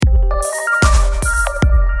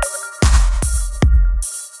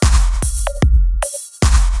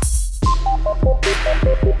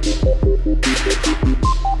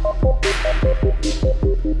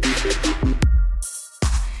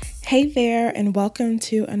and welcome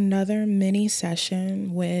to another mini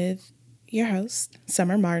session with your host,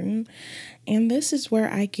 Summer Martin. And this is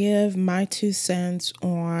where I give my 2 cents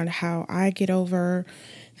on how I get over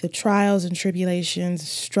the trials and tribulations,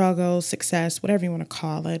 struggles, success, whatever you want to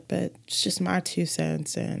call it. But it's just my 2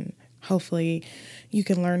 cents, and hopefully you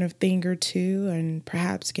can learn a thing or two and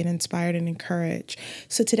perhaps get inspired and encouraged.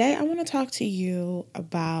 So today I want to talk to you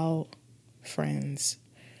about friends.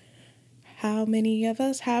 How many of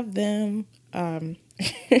us have them?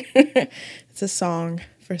 It's a song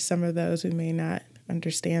for some of those who may not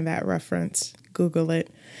understand that reference. Google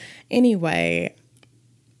it. Anyway,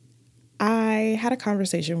 I had a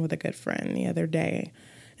conversation with a good friend the other day,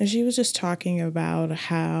 and she was just talking about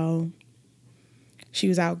how she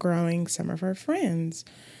was outgrowing some of her friends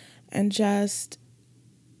and just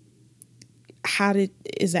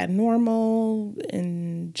is that normal,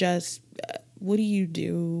 and just what do you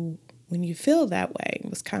do when you feel that way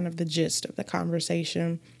was kind of the gist of the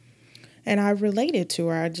conversation. And I related to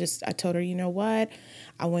her. I told her, you know what?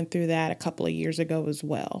 I went through that a couple of years ago as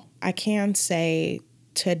well. I can say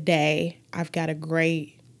today I've got a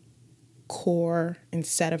great core and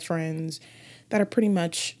set of friends that are pretty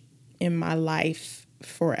much in my life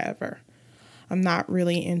forever. I'm not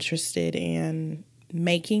really interested in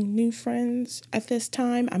making new friends at this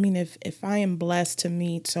time. I mean, if I am blessed to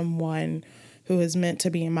meet someone who is meant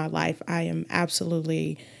to be in my life, I am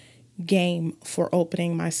absolutely game for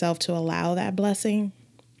opening myself to allow that blessing.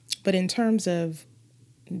 But in terms of,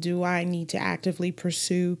 do I need to actively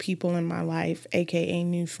pursue people in my life, aka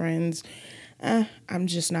new friends, I'm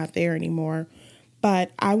just not there anymore.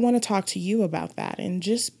 But I want to talk to you about that and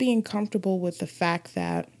just being comfortable with the fact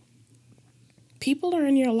that people are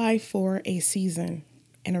in your life for a season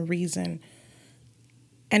and a reason,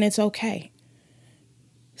 and it's okay.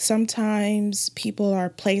 Sometimes people are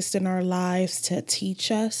placed in our lives to teach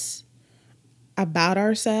us about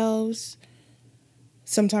ourselves.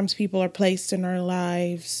 Sometimes people are placed in our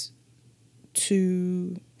lives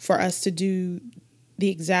for us to do the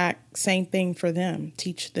exact same thing for them,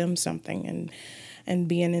 teach them something and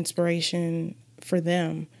be an inspiration for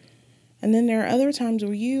them. And then there are other times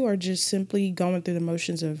where you are just simply going through the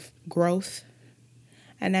motions of growth.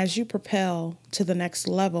 And as you propel to the next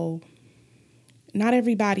level, not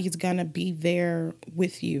everybody's going to be there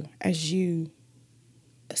with you as you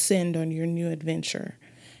ascend on your new adventure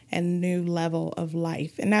and new level of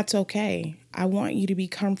life. And that's okay. I want you to be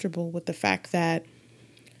comfortable with the fact that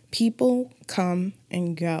people come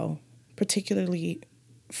and go, particularly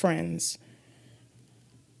friends.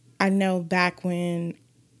 I know back when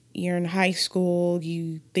you're in high school,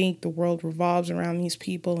 you think the world revolves around these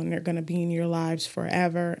people and they're going to be in your lives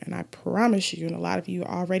forever. And I promise you, and a lot of you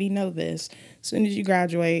already know this, as soon as you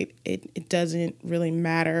graduate, it doesn't really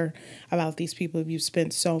matter about these people if you've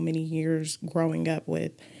spent so many years growing up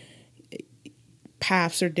with.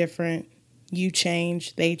 Paths are different. You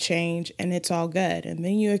change, they change, and it's all good. And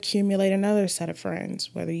then you accumulate another set of friends,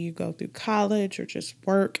 whether you go through college or just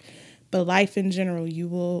work. But life in general, you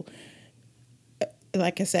will,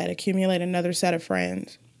 like I said, accumulate another set of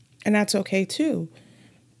friends. And that's okay too.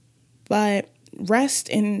 But rest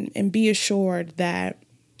and be assured that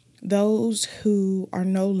those who are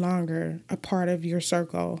no longer a part of your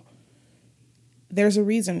circle, there's a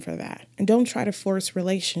reason for that. And don't try to force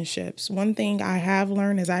relationships. One thing I have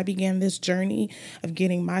learned as I began this journey of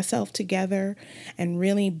getting myself together and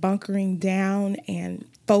really bunkering down and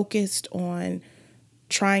focused on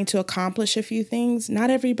trying to accomplish a few things, not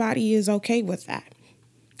everybody is okay with that.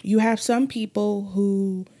 You have some people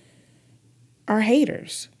who are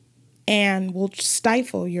haters and will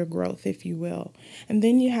stifle your growth, if you will. And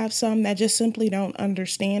then you have some that just simply don't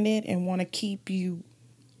understand it and want to keep you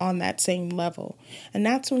on that same level. And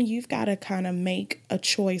that's when you've got to kind of make a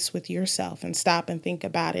choice with yourself and stop and think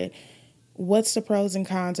about it. What's the pros and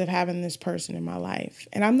cons of having this person in my life?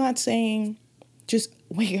 And I'm not saying just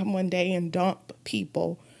wake up one day and dump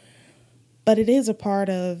people, but it is a part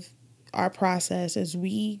of our process as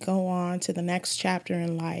we go on to the next chapter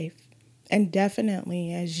in life. And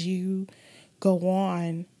definitely as you go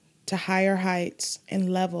on to higher heights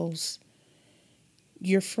and levels,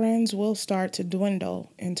 your friends will start to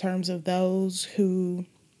dwindle in terms of those who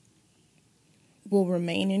will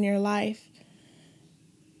remain in your life,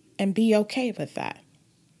 and be okay with that.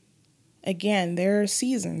 Again, there are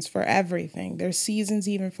seasons for everything. There's seasons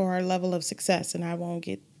even for our level of success, and I won't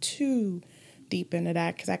get too deep into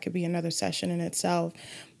that because that could be another session in itself.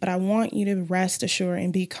 But I want you to rest assured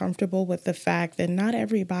and be comfortable with the fact that not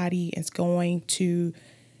everybody is going to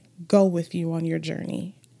go with you on your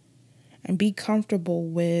journey. And be comfortable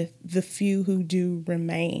with the few who do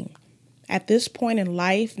remain At this point in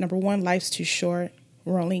life, number one, life's too short.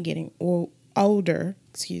 We're only getting older,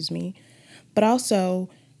 but also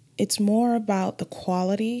it's more about the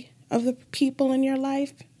quality of the people in your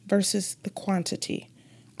life versus the quantity.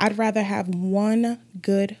 I'd rather have one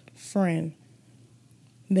good friend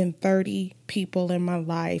than 30 people in my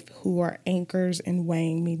life who are anchors and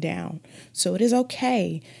weighing me down. So it is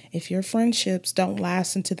okay if your friendships don't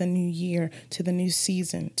last into the new year, to the new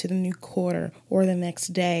season, to the new quarter, or the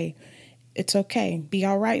next day. It's okay. Be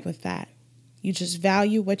all right with that. You just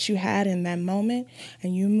value what you had in that moment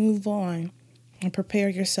and you move on and prepare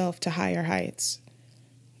yourself to higher heights.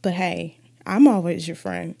 But hey, I'm always your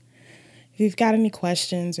friend. If you've got any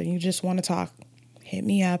questions or you just want to talk, hit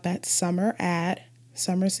me up at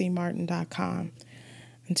summercmartin.com.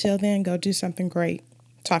 Until then, go do something great.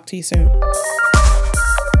 Talk to you soon.